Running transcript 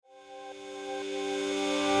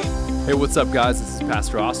Hey, what's up, guys? This is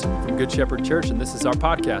Pastor Austin from Good Shepherd Church, and this is our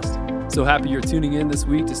podcast. So happy you're tuning in this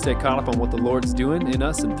week to stay caught up on what the Lord's doing in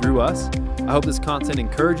us and through us. I hope this content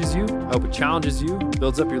encourages you. I hope it challenges you,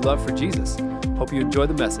 builds up your love for Jesus. Hope you enjoy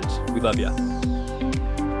the message. We love you.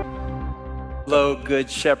 Hello, Good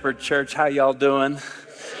Shepherd Church. How y'all doing?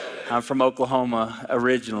 I'm from Oklahoma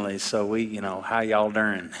originally, so how y'all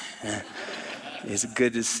doing? It's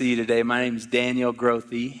good to see you today. My name is Daniel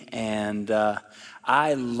Grothe, and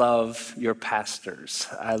I love your pastors.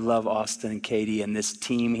 I love Austin and Katie and this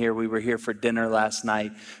team here. We were here for dinner last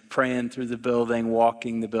night, praying through the building,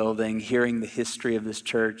 walking the building, hearing the history of this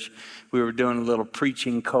church. We were doing a little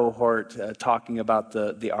preaching cohort, talking about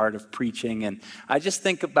the art of preaching. And I just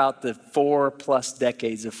think about the 4+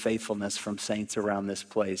 decades of faithfulness from saints around this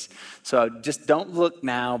place. So just don't look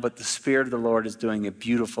now, but the Spirit of the Lord is doing a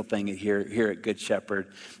beautiful thing here at Good Shepherd.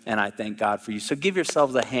 And I thank God for you. So give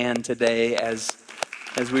yourselves a hand today as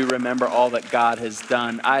we remember all that God has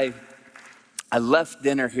done. I left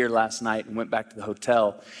dinner here last night and went back to the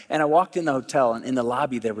hotel. And I walked in the hotel, and in the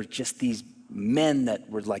lobby, there were just these men that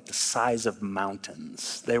were like the size of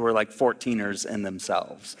mountains. They were like 14ers in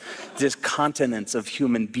themselves, just continents of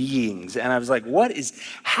human beings. And I was like, what is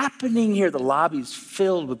happening here? The lobby's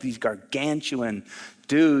filled with these gargantuan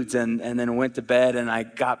dudes, and then went to bed, and I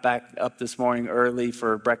got back up this morning early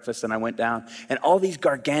for breakfast, and I went down, and all these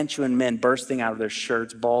gargantuan men bursting out of their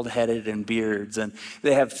shirts, bald-headed and beards, and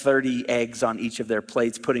they have 30 eggs on each of their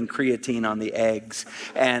plates, putting creatine on the eggs,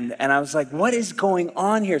 and I was like, what is going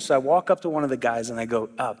on here? So I walk up to one of the guys, and I go,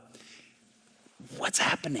 what's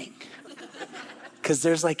happening? Because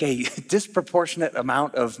there's like a disproportionate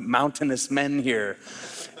amount of mountainous men here.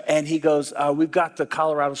 And he goes, we've got the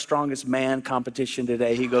Colorado Strongest Man competition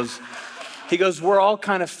today. He goes, we're all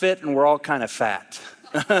kind of fit and we're all kind of fat.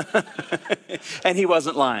 And he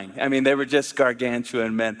wasn't lying. I mean, they were just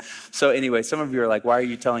gargantuan men. So anyway, some of you are like, why are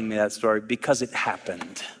you telling me that story? Because it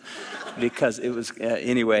happened. Because it was,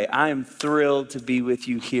 anyway, I am thrilled to be with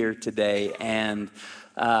you here today. And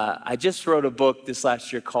I just wrote a book this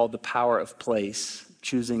last year called The Power of Place: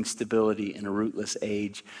 Choosing Stability in a Rootless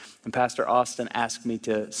Age. And Pastor Austin asked me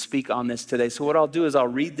to speak on this today. So what I'll do is I'll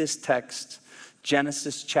read this text,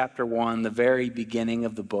 Genesis chapter 1, the very beginning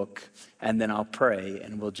of the book, and then I'll pray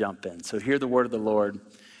and we'll jump in. So hear the word of the Lord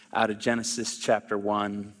out of Genesis chapter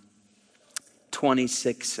 1,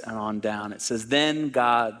 26 and on down. It says, "Then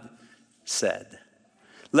God said,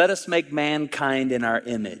 'Let us make mankind in our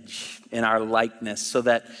image, in our likeness, so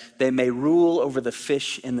that they may rule over the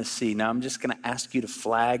fish in the sea.'" Now I'm just going to ask you to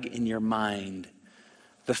flag in your mind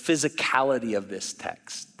the physicality of this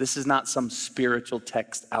text. This is not some spiritual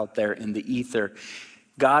text out there in the ether.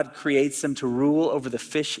 God creates them to rule over the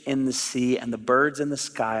fish in the sea and the birds in the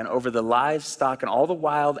sky and over the livestock and all the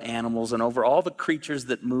wild animals and over all the creatures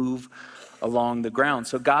that move along the ground.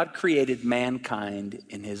 So God created mankind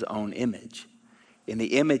in his own image. In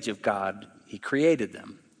the image of God, he created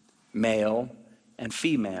them, male and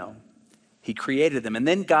female. He created them. And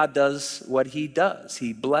then God does what he does.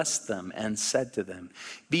 He blessed them and said to them,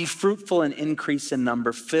 "Be fruitful and increase in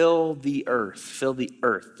number. Fill the earth,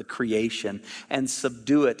 the creation, and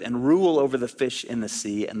subdue it, and rule over the fish in the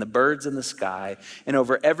sea and the birds in the sky, and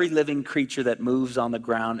over every living creature that moves on the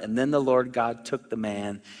ground." And then the Lord God took the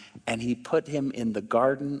man, and he put him in the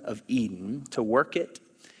Garden of Eden to work it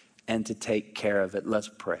and to take care of it. Let's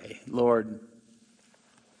pray. Lord,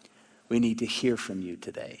 we need to hear from you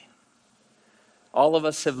today. All of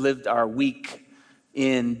us have lived our week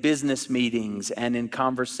in business meetings and in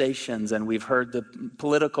conversations, and we've heard the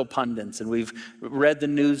political pundits, and we've read the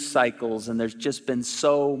news cycles, and there's just been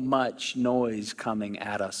so much noise coming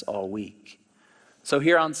at us all week. So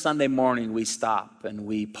here on Sunday morning, we stop and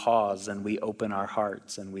we pause and we open our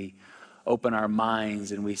hearts and we open our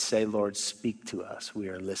minds and we say, "Lord, speak to us. We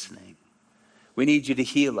are listening. We need you to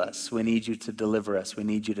heal us. We need you to deliver us. We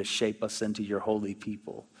need you to shape us into your holy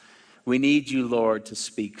people. We need you, Lord, to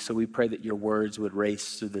speak." So we pray that your words would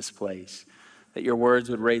race through this place, that your words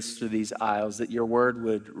would race through these aisles, that your word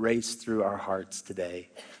would race through our hearts today.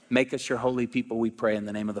 Make us your holy people, we pray, in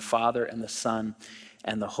the name of the Father and the Son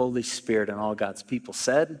and the Holy Spirit. And all God's people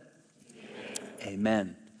said,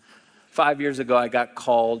 Amen. 5 years ago, I got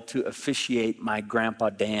called to officiate my grandpa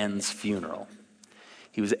Dan's funeral.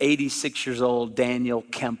 He was 86 years old, Daniel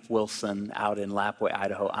Kemp Wilson, out in Lapwai,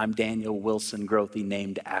 Idaho. I'm Daniel Wilson Grothe,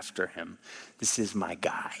 named after him. This is my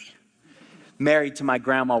guy. Married to my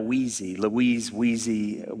grandma Louise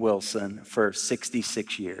Wilson, for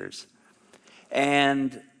 66 years.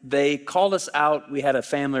 And they called us out. We had a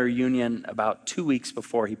family reunion about 2 weeks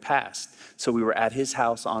before he passed. So we were at his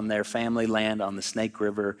house on their family land on the Snake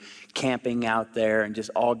River, camping out there, and just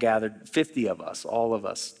all gathered, 50 of us, all of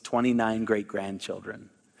us, 29 great-grandchildren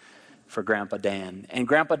for Grandpa Dan. And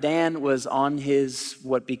Grandpa Dan was on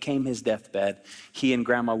what became his deathbed. He and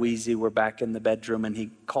Grandma Weezy were back in the bedroom, and he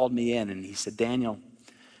called me in, and he said, Daniel,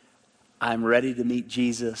 I'm ready to meet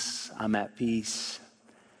Jesus. I'm at peace.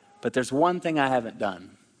 But there's one thing I haven't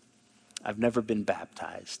done. I've never been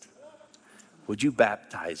baptized. Would you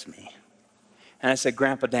baptize me? And I said,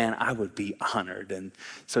 Grandpa Dan, I would be honored. And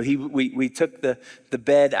so we took the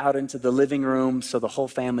bed out into the living room so the whole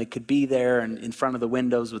family could be there and in front of the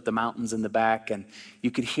windows with the mountains in the back. And you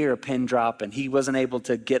could hear a pin drop. And he wasn't able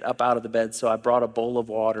to get up out of the bed. So I brought a bowl of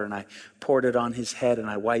water and I poured it on his head and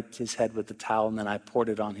I wiped his head with the towel. And then I poured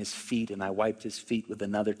it on his feet and I wiped his feet with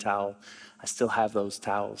another towel. I still have those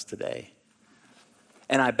towels today.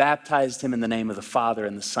 And I baptized him in the name of the Father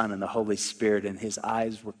and the Son and the Holy Spirit. And his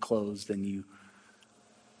eyes were closed and you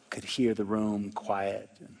could hear the room quiet.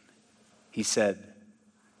 And he said,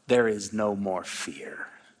 there is no more fear.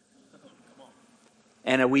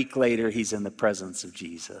 And a week later, he's in the presence of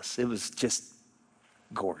Jesus. It was just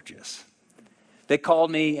gorgeous. They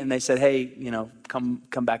called me and they said, hey, come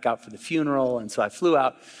back out for the funeral. And so I flew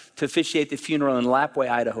out to officiate the funeral in Lapwai,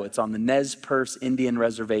 Idaho. It's on the Nez Perce Indian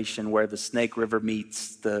Reservation where the Snake River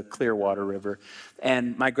meets the Clearwater River.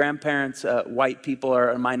 And my grandparents, white people, are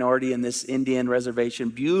a minority in this Indian reservation.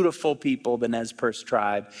 Beautiful people, the Nez Perce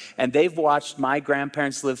tribe. And they've watched my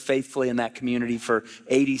grandparents live faithfully in that community for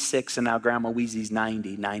 86 and now Grandma Weezy's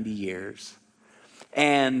 90 years.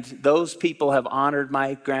 And those people have honored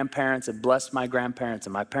my grandparents and blessed my grandparents,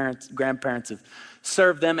 and my grandparents have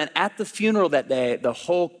served them. And at the funeral that day, the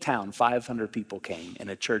whole town, 500 people came in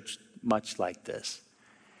a church much like this.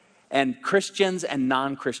 And Christians and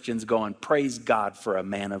non-Christians go and praise God for a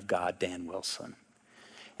man of God, Dan Wilson.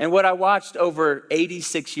 And what I watched over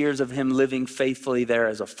 86 years of him living faithfully there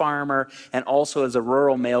as a farmer and also as a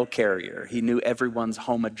rural mail carrier, he knew everyone's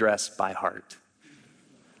home address by heart.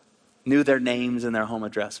 Knew their names and their home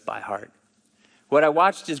address by heart. What I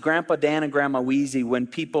watched is Grandpa Dan and Grandma Weezy, when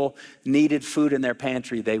people needed food in their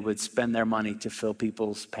pantry, they would spend their money to fill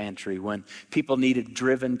people's pantry. When people needed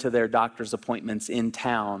driven to their doctor's appointments in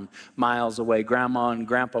town, miles away, Grandma and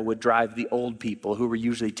Grandpa would drive the old people, who were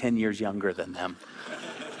usually 10 years younger than them,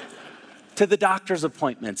 to the doctor's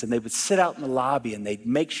appointments, and they would sit out in the lobby and they'd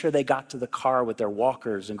make sure they got to the car with their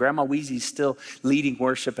walkers. And Grandma Weezy's still leading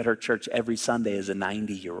worship at her church every Sunday as a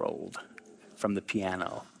 90-year-old from the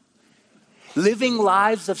piano. Living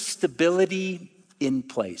lives of stability in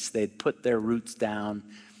place. They'd put their roots down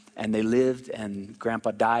and they lived, and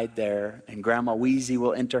Grandpa died there, and Grandma Weezy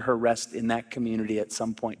will enter her rest in that community at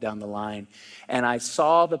some point down the line. And I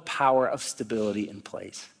saw the power of stability in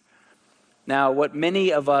place. Now, what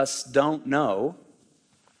many of us don't know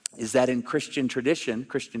is that in Christian tradition,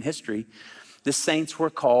 Christian history, the saints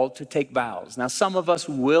were called to take vows. Now, some of us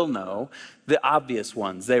will know the obvious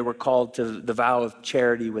ones. They were called to the vow of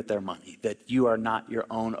charity with their money, that you are not your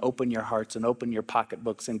own. Open your hearts and open your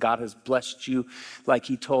pocketbooks, and God has blessed you like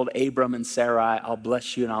he told Abram and Sarai, I'll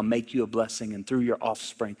bless you and I'll make you a blessing, and through your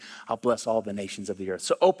offspring, I'll bless all the nations of the earth.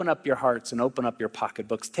 So open up your hearts and open up your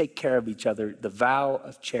pocketbooks. Take care of each other, the vow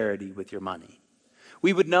of charity with your money.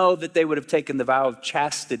 We would know that they would have taken the vow of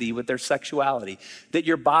chastity with their sexuality, that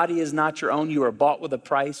your body is not your own. You are bought with a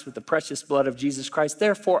price, with the precious blood of Jesus Christ.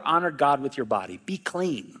 Therefore, honor God with your body. Be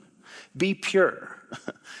clean. Be pure.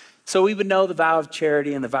 So we would know the vow of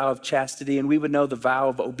charity and the vow of chastity, and we would know the vow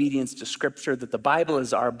of obedience to Scripture, that the Bible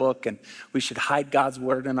is our book, and we should hide God's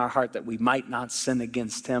word in our heart that we might not sin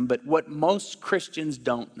against him. But what most Christians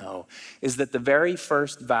don't know is that the very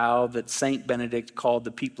first vow that Saint Benedict called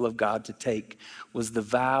the people of God to take was the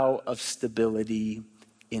vow of stability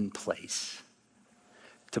in place.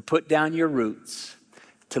 To put down your roots,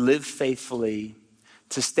 to live faithfully,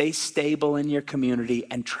 to stay stable in your community,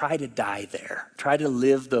 and try to die there. Try to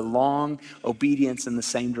live the long obedience in the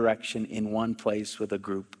same direction in one place with a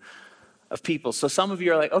group of people. So some of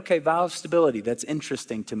you are like, okay, vow of stability, that's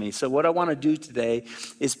interesting to me. So what I want to do today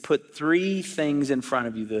is put three things in front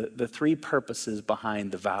of you, the three purposes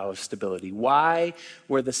behind the vow of stability. Why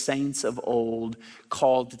were the saints of old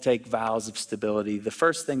called to take vows of stability? The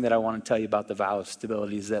first thing that I want to tell you about the vow of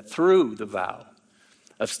stability is that through the vow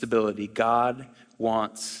of stability, God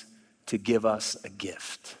wants to give us a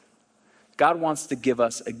gift. God wants to give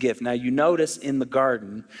us a gift. Now, you notice in the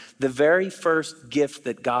garden, the very first gift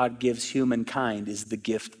that God gives humankind is the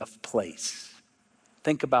gift of place.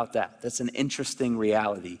 Think about that. That's an interesting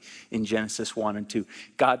reality in Genesis 1 and 2.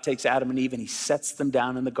 God takes Adam and Eve and he sets them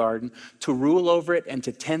down in the garden to rule over it and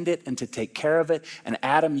to tend it and to take care of it. And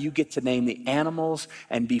Adam, you get to name the animals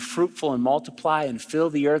and be fruitful and multiply and fill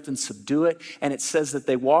the earth and subdue it. And it says that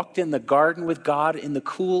they walked in the garden with God in the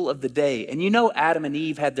cool of the day. And you know Adam and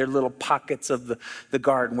Eve had their little pockets of the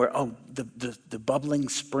garden where, the bubbling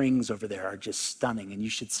springs over there are just stunning. And you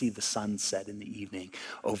should see the sunset in the evening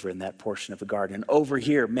over in that portion of the garden. And over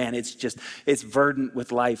here, man, it's verdant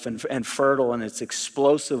with life and fertile, and it's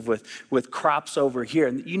explosive with crops over here.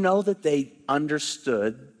 And you know that they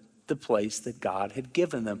understood the place that God had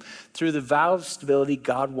given them. Through the vow of stability,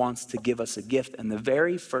 God wants to give us a gift. And the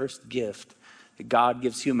very first gift that God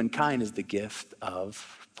gives humankind is the gift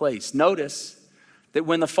of place. Notice that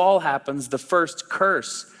when the fall happens, the first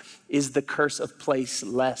curse is the curse of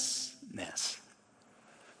placelessness.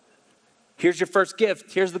 Here's your first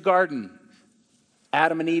gift. Here's the garden.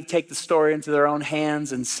 Adam and Eve take the story into their own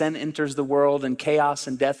hands, and sin enters the world, and chaos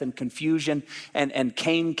and death and confusion, and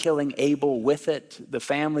Cain killing Abel with it. The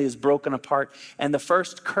family is broken apart. And the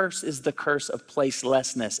first curse is the curse of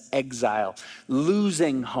placelessness, exile,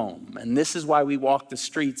 losing home. And this is why we walk the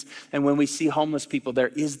streets. And when we see homeless people,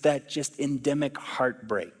 there is that just endemic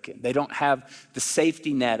heartbreak. They don't have the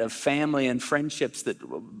safety net of family and friendships that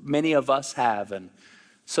many of us have. And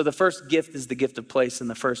so the first gift is the gift of place, and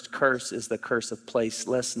the first curse is the curse of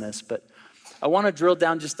placelessness. But I want to drill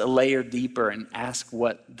down just a layer deeper and ask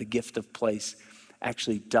what the gift of place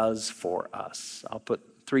actually does for us. I'll put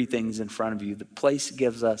three things in front of you. The place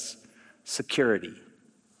gives us security.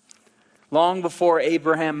 Long before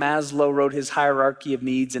Abraham Maslow wrote his hierarchy of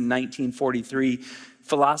needs in 1943,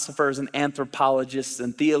 philosophers and anthropologists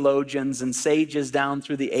and theologians and sages down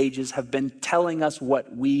through the ages have been telling us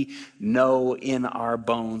what we know in our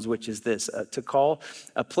bones, which is this: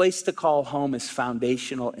 a place to call home is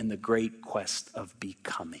foundational in the great quest of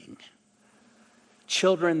becoming.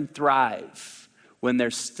 Children thrive when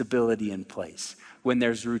there's stability in place, when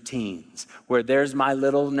there's routines, where there's my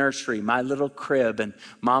little nursery, my little crib, and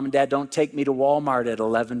mom and dad don't take me to Walmart at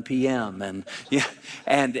 11 p.m.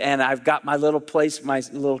 And I've got my little place, my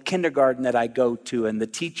little kindergarten that I go to, and the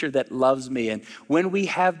teacher that loves me. And when we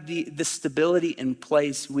have the stability in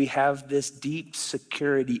place, we have this deep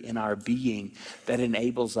security in our being that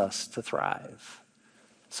enables us to thrive.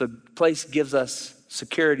 So place gives us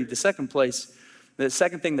security. The second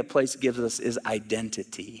thing that place gives us is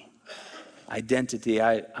identity. Identity.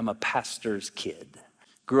 I'm a pastor's kid.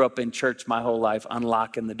 Grew up in church my whole life,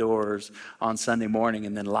 unlocking the doors on Sunday morning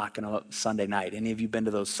and then locking them up Sunday night. Any of you been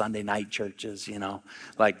to those Sunday night churches,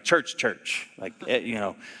 like church? Like,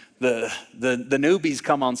 the newbies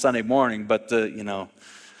come on Sunday morning, but the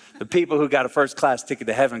people who got a first class ticket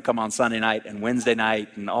to heaven come on Sunday night and Wednesday night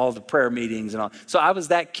and all the prayer meetings and all. So I was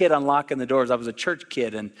that kid unlocking the doors. I was a church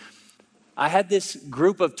kid, and I had this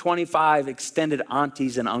group of 25 extended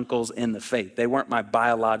aunties and uncles in the faith. They weren't my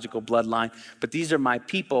biological bloodline, but these are my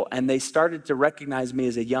people. And they started to recognize me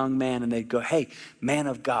as a young man, and they'd go, "Hey, man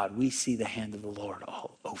of God, we see the hand of the Lord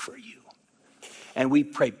all over you." And we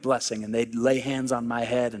pray blessing, and they'd lay hands on my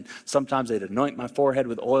head, and sometimes they'd anoint my forehead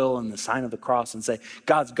with oil and the sign of the cross and say,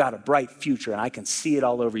 "God's got a bright future, and I can see it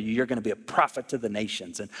all over you. You're going to be a prophet to the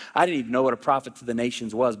nations." And I didn't even know what a prophet to the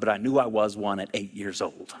nations was, but I knew I was one at 8 years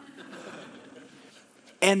old.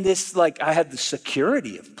 And this, I had the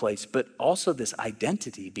security of place, but also this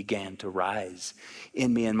identity began to rise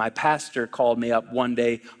in me. And my pastor called me up one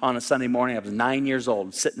day on a Sunday morning. I was 9 years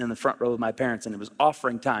old, sitting in the front row with my parents, and it was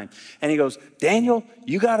offering time. And he goes, "Daniel,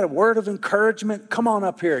 you got a word of encouragement? Come on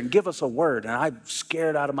up here and give us a word." And I'm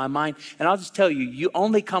scared out of my mind. And I'll just tell you, you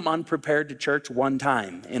only come unprepared to church one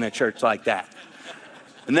time in a church like that.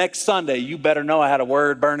 The next Sunday, you better know I had a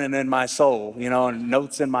word burning in my soul, and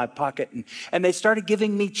notes in my pocket. And they started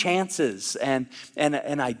giving me chances, and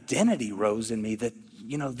an identity rose in me that,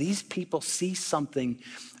 these people see something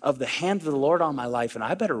of the hand of the Lord on my life, and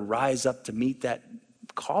I better rise up to meet that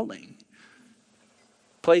calling.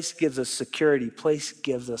 Place gives us security. Place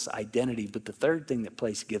gives us identity. But the third thing that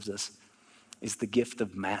place gives us is the gift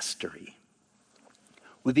of mastery.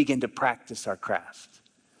 We begin to practice our craft.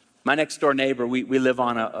 My next door neighbor, we live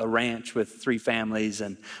on a ranch with 3 families,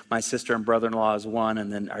 and my sister and brother-in-law is one,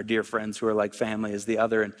 and then our dear friends who are like family is the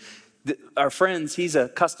other. And our friends, he's a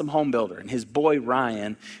custom home builder, and his boy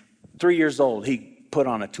Ryan, 3 years old, he put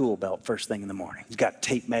on a tool belt first thing in the morning. He's got a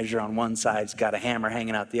tape measure on one side, he's got a hammer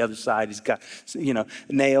hanging out the other side, he's got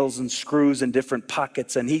nails and screws in different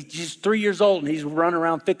pockets, and he's 3 years old, and he's running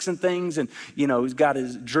around fixing things, and he's got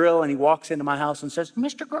his drill, and he walks into my house and says,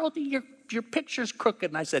 "Mr. Grothy, your your picture's crooked.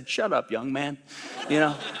 And I said, shut up, young man.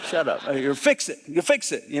 Shut up. You fix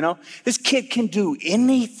it. This kid can do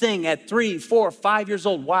anything at 3, 4, 5 years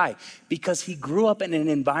old. Why? Because he grew up in an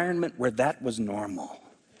environment where that was normal.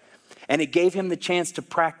 And it gave him the chance to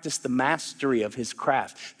practice the mastery of his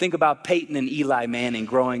craft. Think about Peyton and Eli Manning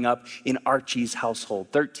growing up in Archie's household.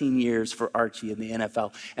 13 years for Archie in the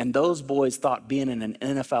NFL. And those boys thought being in an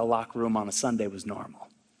NFL locker room on a Sunday was normal.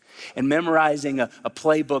 And memorizing a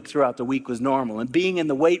playbook throughout the week was normal. And being in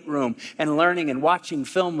the weight room and learning and watching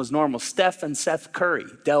film was normal. Steph and Seth Curry,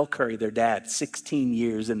 Del Curry, their dad, 16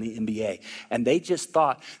 years in the NBA. And they just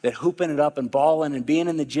thought that hooping it up and balling and being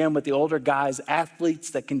in the gym with the older guys,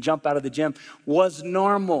 athletes that can jump out of the gym, was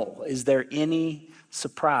normal. Is there any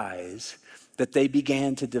surprise that they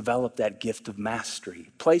began to develop that gift of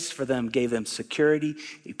mastery? Place for them gave them security,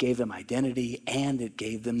 it gave them identity, and it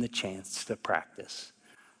gave them the chance to practice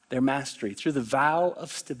their mastery. Through the vow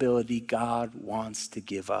of stability, God wants to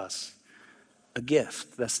give us a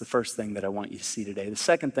gift. That's the first thing that I want you to see today. The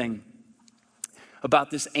second thing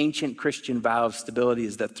about this ancient Christian vow of stability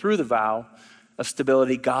is that through the vow of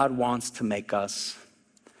stability, God wants to make us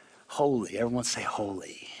holy. Everyone say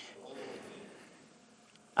holy.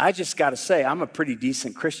 I just got to say, I'm a pretty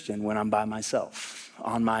decent Christian when I'm by myself,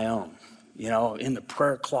 on my own. In the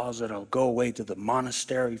prayer closet, I'll go away to the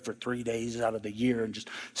monastery for 3 days out of the year and just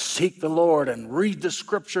seek the Lord and read the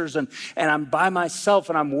scriptures. And I'm by myself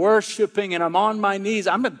and I'm worshiping and I'm on my knees.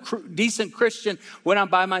 I'm a decent Christian when I'm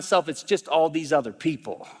by myself. It's just all these other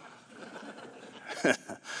people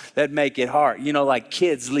that make it hard. Like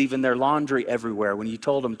kids leaving their laundry everywhere when you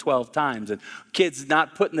told them 12 times, and kids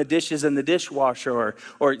not putting the dishes in the dishwasher,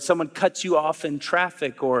 or someone cuts you off in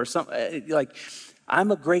traffic or something. I'm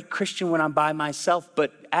a great Christian when I'm by myself,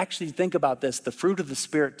 but actually think about this. The fruit of the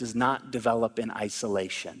Spirit does not develop in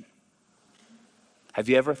isolation. Have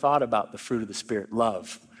you ever thought about the fruit of the Spirit?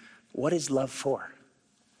 Love. What is love for?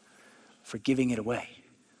 For giving it away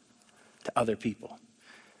to other people.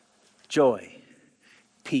 Joy,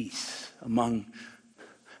 peace. Among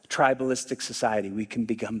tribalistic society, we can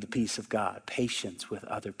become the peace of God. Patience with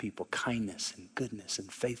other people, kindness and goodness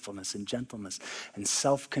and faithfulness and gentleness and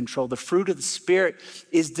self-control. The fruit of the Spirit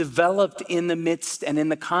is developed in the midst and in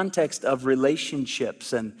the context of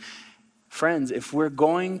relationships. And friends, if we're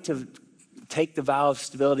going to take the vow of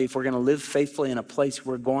stability, if we're going to live faithfully in a place,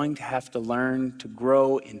 we're going to have to learn to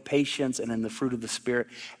grow in patience and in the fruit of the Spirit,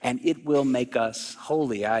 and it will make us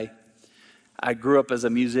holy. I grew up as a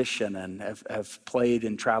musician and have played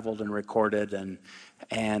and traveled and recorded and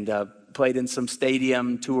played in some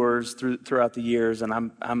stadium tours throughout the years.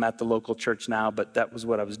 And I'm at the local church now, but that was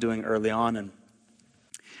what I was doing early on. And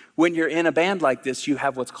when you're in a band like this, you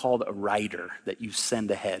have what's called a rider that you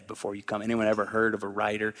send ahead before you come. Anyone ever heard of a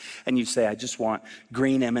rider? And you say, I just want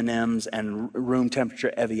green M&Ms and room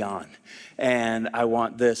temperature Evian. And I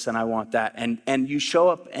want this and I want that. And you show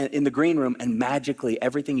up in the green room and magically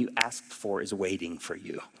everything you asked for is waiting for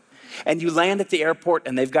you. And you land at the airport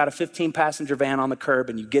and they've got a 15-passenger van on the curb,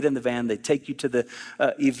 and you get in the van, they take you to the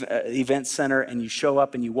event center, and you show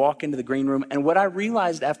up and you walk into the green room. And what I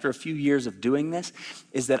realized after a few years of doing this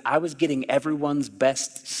is that I was getting everyone's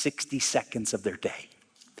best 60 seconds of their day.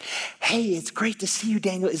 Hey, it's great to see you,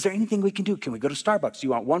 Daniel. Is there anything we can do? Can we go to Starbucks? Do you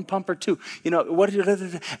want one pump or two?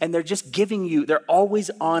 And they're just giving you, they're always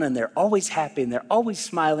on and they're always happy and they're always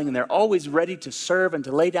smiling and they're always ready to serve and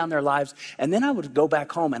to lay down their lives. And then I would go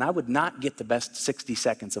back home and I would not get the best 60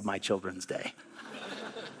 seconds of my children's day.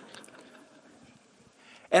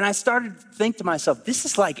 And I started to think to myself, this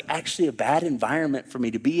is like actually a bad environment for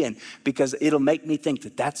me to be in, because it'll make me think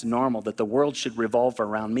that that's normal, that the world should revolve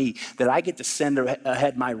around me, that I get to send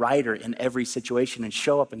ahead my rider in every situation and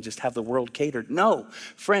show up and just have the world catered. No,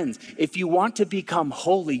 friends, if you want to become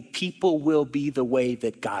holy, people will be the way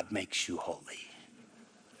that God makes you holy.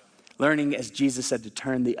 Learning, as Jesus said, to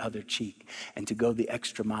turn the other cheek and to go the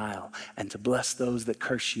extra mile and to bless those that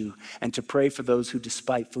curse you and to pray for those who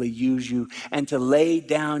despitefully use you and to lay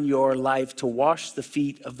down your life to wash the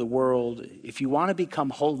feet of the world. If you want to become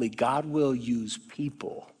holy, God will use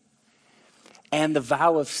people. And the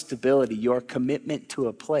vow of stability, your commitment to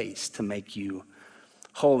a place to make you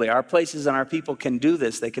holy. Our places and our people can do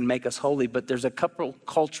this. They can make us holy, but there's a couple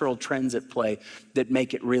cultural trends at play that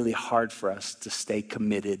make it really hard for us to stay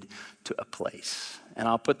committed to a place. And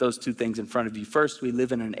I'll put those two things in front of you. First, we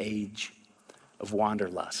live in an age of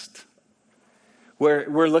wanderlust.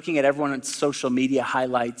 We're looking at everyone's social media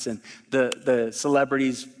highlights and the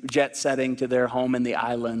celebrities jet setting to their home in the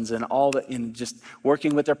islands and all that, and just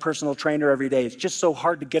working with their personal trainer every day. It's just so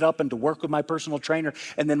hard to get up and to work with my personal trainer.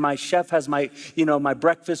 And then my chef has my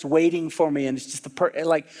breakfast waiting for me. And it's just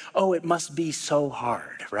it must be so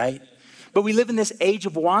hard, right? But we live in this age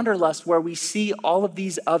of wanderlust where we see all of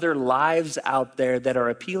these other lives out there that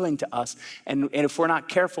are appealing to us. And if we're not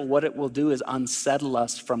careful, what it will do is unsettle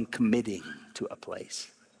us from committing to a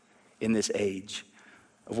place in this age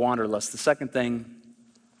of wanderlust. The second thing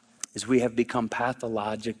is we have become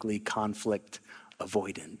pathologically conflict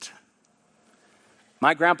avoidant.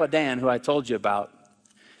 My grandpa Dan, who I told you about,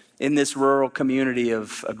 in this rural community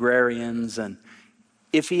of agrarians, and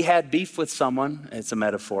if he had beef with someone, it's a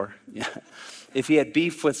metaphor, if he had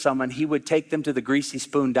beef with someone, he would take them to the Greasy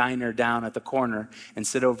Spoon Diner down at the corner and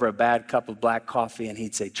sit over a bad cup of black coffee, and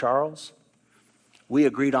he'd say, "Charles, we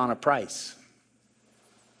agreed on a price.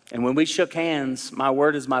 And when we shook hands, my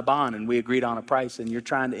word is my bond, and we agreed on a price, and you're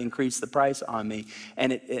trying to increase the price on me,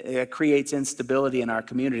 and it creates instability in our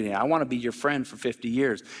community. I want to be your friend for 50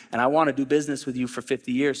 years, and I want to do business with you for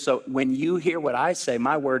 50 years. So when you hear what I say,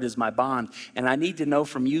 my word is my bond, and I need to know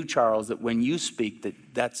from you, Charles, that when you speak,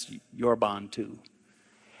 that's your bond too."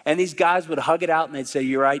 And these guys would hug it out and they'd say,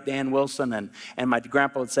 "You're right, Dan Wilson." And my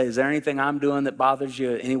grandpa would say, "Is there anything I'm doing that bothers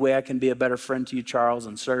you? Any way I can be a better friend to you, Charles,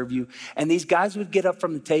 and serve you?" And these guys would get up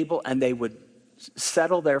from the table and they would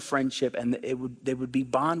settle their friendship, and they would be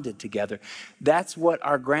bonded together. That's what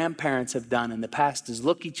our grandparents have done in the past, is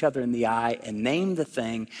look each other in the eye and name the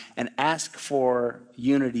thing and ask for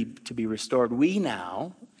unity to be restored. We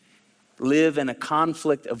now live in a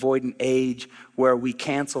conflict avoidant age where we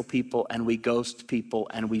cancel people and we ghost people,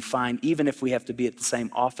 and we find, even if we have to be at the same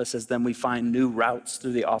office as them, we find new routes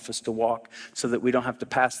through the office to walk so that we don't have to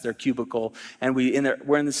pass their cubicle. And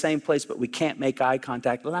we're in the same place, but we can't make eye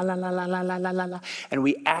contact. La, la, la, la, la, la, la, la. And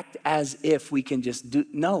we act as if we can just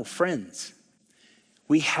no, friends.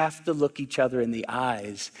 We have to look each other in the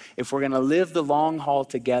eyes. If we're going to live the long haul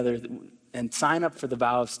together and sign up for the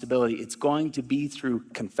vow of stability, it's going to be through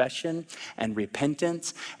confession and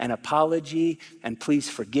repentance and apology and please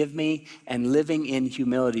forgive me and living in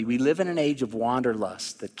humility. We live in an age of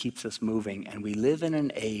wanderlust that keeps us moving, and we live in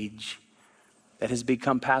an age that has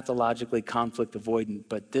become pathologically conflict avoidant.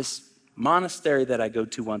 But this monastery that I go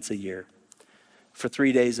to once a year for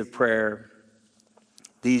 3 days of prayer,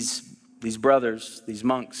 these brothers, these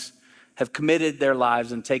monks, have committed their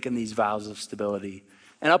lives and taken these vows of stability.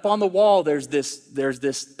 And up on the wall, there's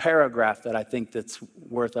this paragraph that I think that's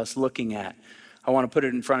worth us looking at. I want to put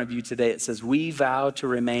it in front of you today. It says, "We vow to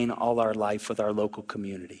remain all our life with our local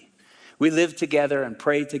community. We live together and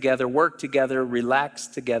pray together, work together, relax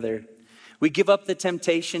together. We give up the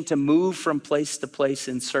temptation to move from place to place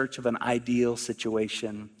in search of an ideal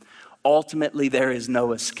situation. Ultimately, there is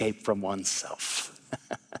no escape from oneself."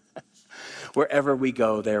 Wherever we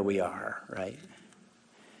go, there we are, right?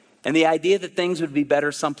 And the idea that things would be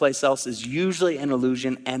better someplace else is usually an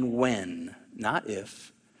illusion. And when, not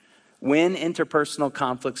if, when interpersonal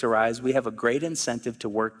conflicts arise, we have a great incentive to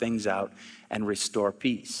work things out and restore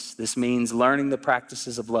peace. This means learning the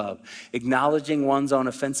practices of love, acknowledging one's own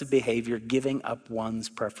offensive behavior, giving up one's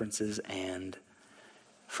preferences, and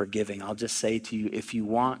forgiving. I'll just say to you, if you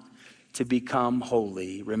want to become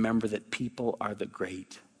holy, remember that people are the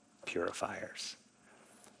great purifiers.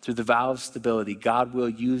 Through the vow of stability, God will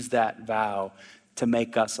use that vow to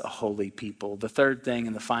make us a holy people. The third thing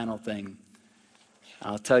and the final thing,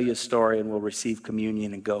 I'll tell you a story and we'll receive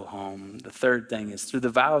communion and go home. The third thing is through the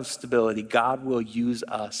vow of stability, God will use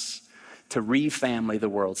us to refamily the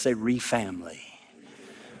world. Say refamily.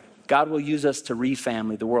 God will use us to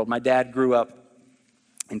refamily the world. My dad grew up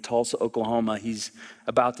in Tulsa, Oklahoma. He's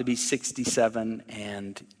about to be 67,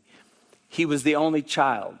 and he was the only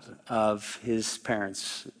child of his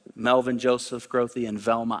parents, Melvin Joseph Grothe and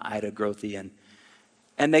Velma Ida Grothe.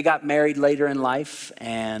 And they got married later in life,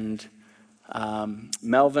 and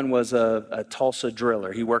Melvin was a Tulsa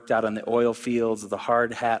driller. He worked out on the oil fields, the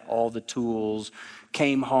hard hat, all the tools,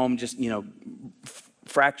 came home just,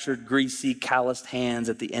 fractured, greasy, calloused hands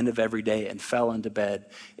at the end of every day and fell into bed,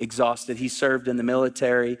 exhausted. He served in the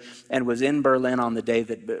military and was in Berlin on the day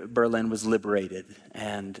that Berlin was liberated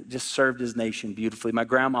and just served his nation beautifully. My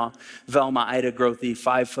grandma, Velma Ida Grothe,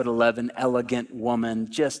 5'11", elegant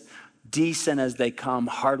woman, just decent as they come,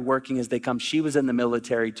 hardworking as they come. She was in the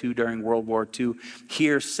military too during World War II,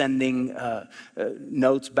 here sending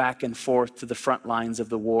notes back and forth to the front lines of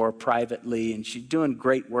the war privately, and she's doing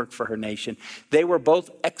great work for her nation. They were both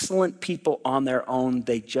excellent people on their own.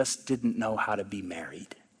 They just didn't know how to be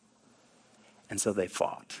married. And so they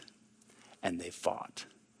fought. and they fought.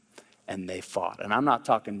 And they fought. And I'm not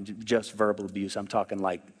talking just verbal abuse. I'm talking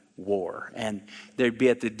like war. And they'd be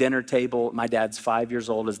at the dinner table. My dad's 5 years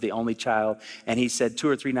old, as the only child. And he said 2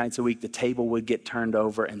 or 3 nights a week, the table would get turned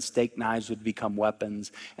over and steak knives would become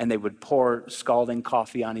weapons. And they would pour scalding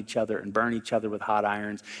coffee on each other and burn each other with hot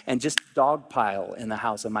irons and just dogpile in the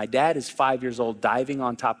house. And my dad is 5 years old, diving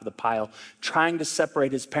on top of the pile, trying to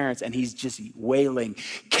separate his parents. And he's just wailing,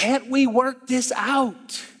 "Can't we work this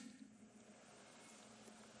out?"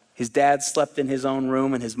 His dad slept in his own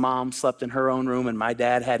room and his mom slept in her own room, and my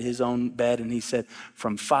dad had his own bed. And he said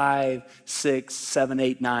from 5, 6, 7,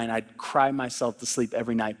 8, 9, I'd cry myself to sleep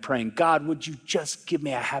every night praying, "God, would you just give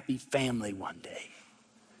me a happy family one day?"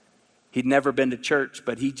 He'd never been to church,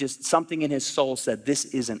 but something in his soul said, this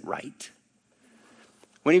isn't right.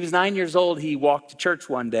 When he was 9 years old, he walked to church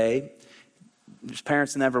one day. His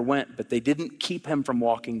parents never went, but they didn't keep him from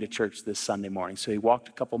walking to church this Sunday morning. So he walked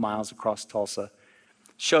a couple miles across Tulsa,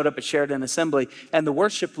 showed up at Sheridan Assembly, and the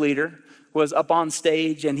worship leader was up on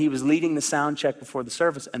stage, and he was leading the sound check before the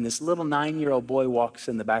service, and this little 9-year-old boy walks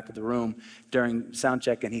in the back of the room during sound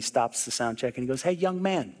check, and he stops the sound check, and he goes, "Hey, young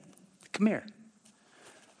man, come here.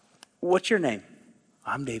 What's your name?"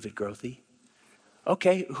 "I'm David Grothe."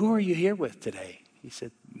 "Okay, who are you here with today?" He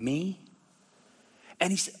said, "Me."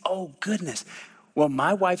 And he said, "Oh, goodness. Well,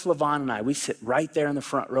 my wife, LaVon, and I, we sit right there in the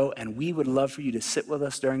front row, and we would love for you to sit with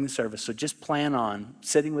us during the service. So just plan on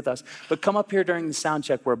sitting with us. But come up here during the sound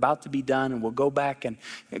check. We're about to be done, and we'll go back and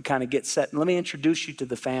kind of get set. And let me introduce you to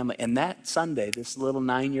the family." And that Sunday, this little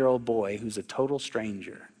 9-year-old boy, who's a total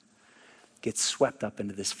stranger, gets swept up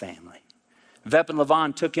into this family. Vep and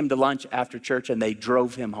LaVon took him to lunch after church, and they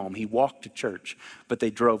drove him home. He walked to church, but they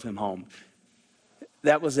drove him home.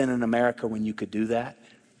 That was in an America when you could do that.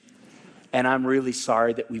 And I'm really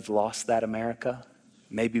sorry that we've lost that America.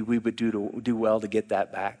 Maybe we would do well to get that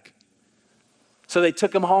back. So they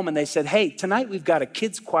took him home and they said, "Hey, tonight we've got a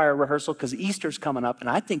kids choir rehearsal because Easter's coming up, and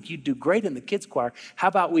I think you'd do great in the kids choir. How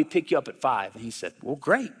about we pick you up at 5? And he said, "Well,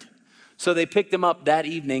 great." So they picked him up that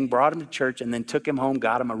evening, brought him to church, and then took him home,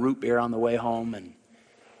 got him a root beer on the way home. And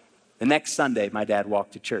the next Sunday, my dad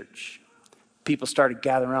walked to church. People started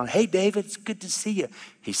gathering around. "Hey, David, it's good to see you."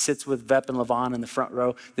 He sits with Vep and LaVon in the front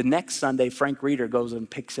row. The next Sunday, Frank Reeder goes and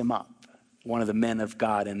picks him up, one of the men of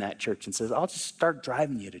God in that church, and says, "I'll just start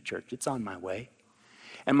driving you to church. It's on my way."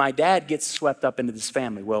 And my dad gets swept up into this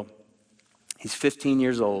family. Well, he's 15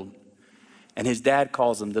 years old, and his dad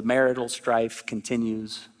calls him. The marital strife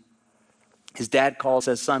continues. His dad calls,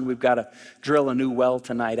 says, "Son, we've got to drill a new well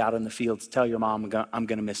tonight out in the fields. Tell your mom I'm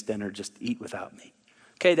going to miss dinner. Just eat without me."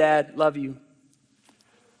 "Okay, Dad, love you."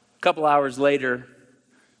 A couple hours later,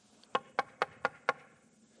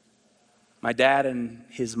 my dad and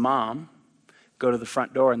his mom go to the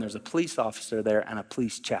front door, and there's a police officer there and a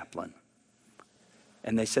police chaplain.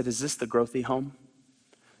 And they said, "Is this the Grothe home?"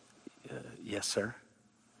 "Yes, sir."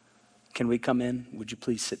 "Can we come in? Would you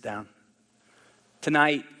please sit down?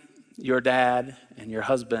 Tonight, your dad and your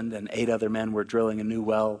husband and 8 other men were drilling a new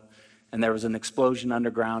well, and there was an explosion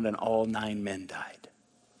underground, and all 9 men died."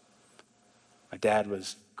 My dad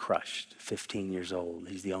was crushed, 15 years old.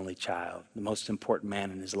 He's the only child. The most important man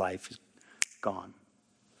in his life is gone.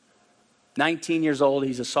 19 years old,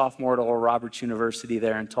 he's a sophomore at Oral Roberts University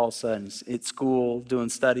there in Tulsa, and he's at school doing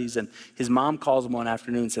studies. And his mom calls him one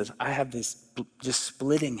afternoon and says, "I have this just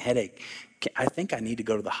splitting headache. I think I need to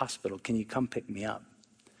go to the hospital. Can you come pick me up?"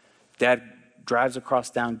 Dad drives across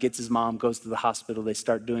town, gets his mom, goes to the hospital. They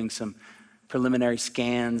start doing some preliminary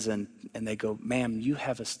scans, and they go, "Ma'am, you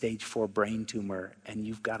have a stage 4 brain tumor, and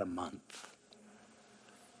you've got a month."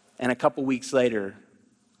 And a couple weeks later,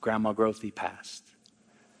 Grandma Grothe passed.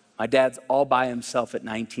 My dad's all by himself at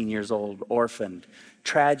 19 years old, orphaned,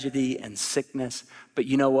 tragedy and sickness. But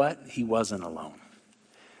you know what? He wasn't alone.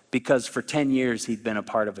 Because for 10 years, he'd been a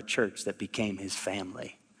part of a church that became his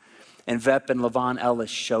family. And Vep and LaVon Ellis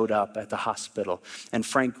showed up at the hospital. And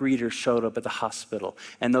Frank Reeder showed up at the hospital.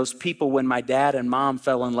 And those people, when my dad and mom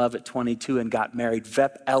fell in love at 22 and got married,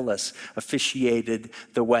 Vep Ellis officiated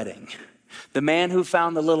the wedding. The man who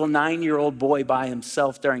found the little 9-year-old boy by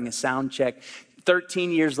himself during a sound check,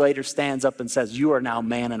 13 years later stands up and says, "You are now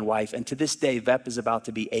man and wife." And to this day, Vep is about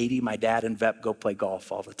to be 80. My dad and Vep go play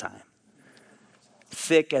golf all the time.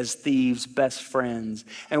 Thick as thieves, best friends.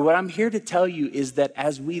 And what I'm here to tell you is that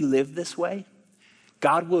as we live this way,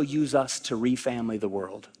 God will use us to refamily the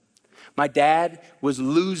world. My dad was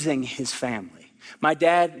losing his family. My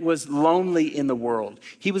dad was lonely in the world.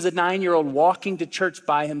 He was a 9-year-old walking to church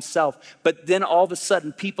by himself, but then all of a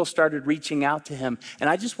sudden people started reaching out to him. And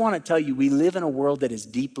I just want to tell you, we live in a world that is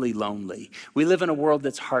deeply lonely. We live in a world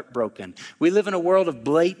that's heartbroken. We live in a world of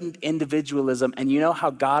blatant individualism. And you know how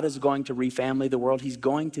God is going to refamily the world? He's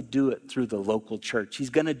going to do it through the local church. He's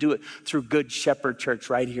going to do it through Good Shepherd Church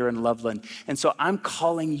right here in Loveland. And so I'm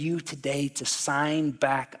calling you today to sign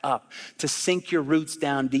back up, to sink your roots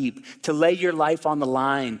down deep, to lay your life on the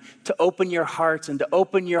line, to open your hearts and to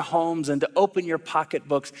open your homes and to open your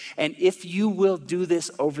pocketbooks. And if you will do this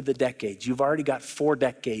over the decades, you've already got 4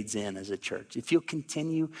 decades in as a church. If you'll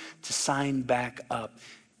continue to sign back up,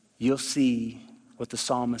 you'll see what the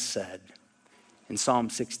psalmist said. In Psalm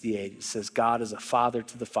 68, it says, God is a father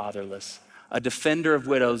to the fatherless. A defender of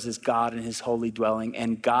widows is God in his holy dwelling,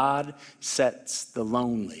 and God sets the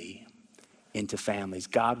lonely into families.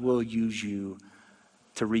 God will use you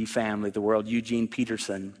to refamily the world. Eugene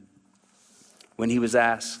Peterson, when he was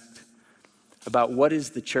asked about what is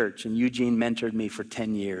the church, and Eugene mentored me for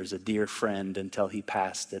 10 years, a dear friend until he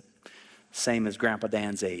passed it, same as Grandpa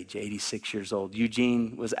Dan's age, 86 years old.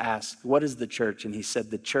 Eugene was asked, what is the church? And he said,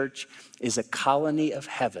 the church is a colony of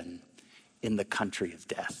heaven in the country of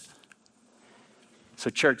death. So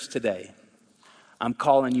church, today, I'm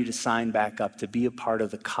calling you to sign back up, to be a part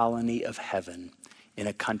of the colony of heaven in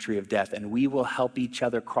a country of death. And we will help each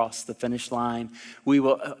other cross the finish line. We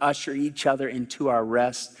will usher each other into our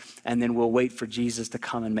rest, and then we'll wait for Jesus to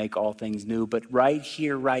come and make all things new. But right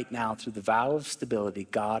here, right now, through the vow of stability,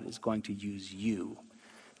 God is going to use you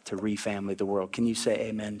to refamily the world. Can you say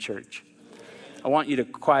amen, church? I want you to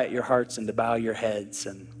quiet your hearts and to bow your heads.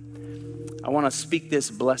 And I want to speak this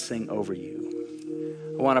blessing over you.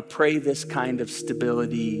 I want to pray this kind of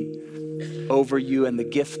stability over you, and the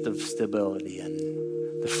gift of stability and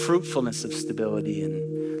the fruitfulness of stability.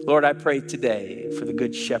 And Lord, I pray today for the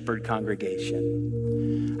Good Shepherd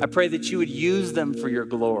congregation. I pray that you would use them for your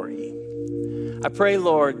glory. I pray,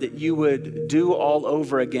 Lord, that you would do all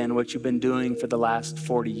over again what you've been doing for the last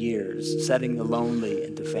 40 years, setting the lonely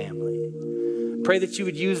into family. Pray that you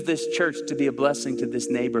would use this church to be a blessing to this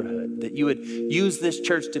neighborhood, that you would use this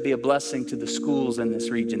church to be a blessing to the schools in this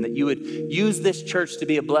region, that you would use this church to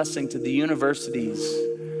be a blessing to the universities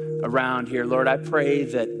around here. Lord, I pray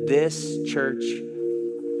that this church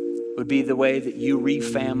would be the way that you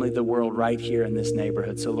refamily the world right here in this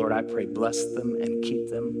neighborhood. So Lord, I pray, bless them and keep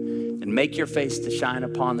them and make your face to shine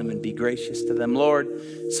upon them and be gracious to them. Lord,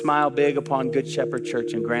 smile big upon Good Shepherd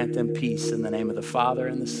Church and grant them peace in the name of the Father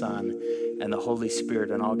and the Son and the Holy Spirit.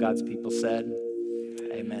 And all God's people said,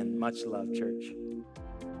 amen. Much love, church.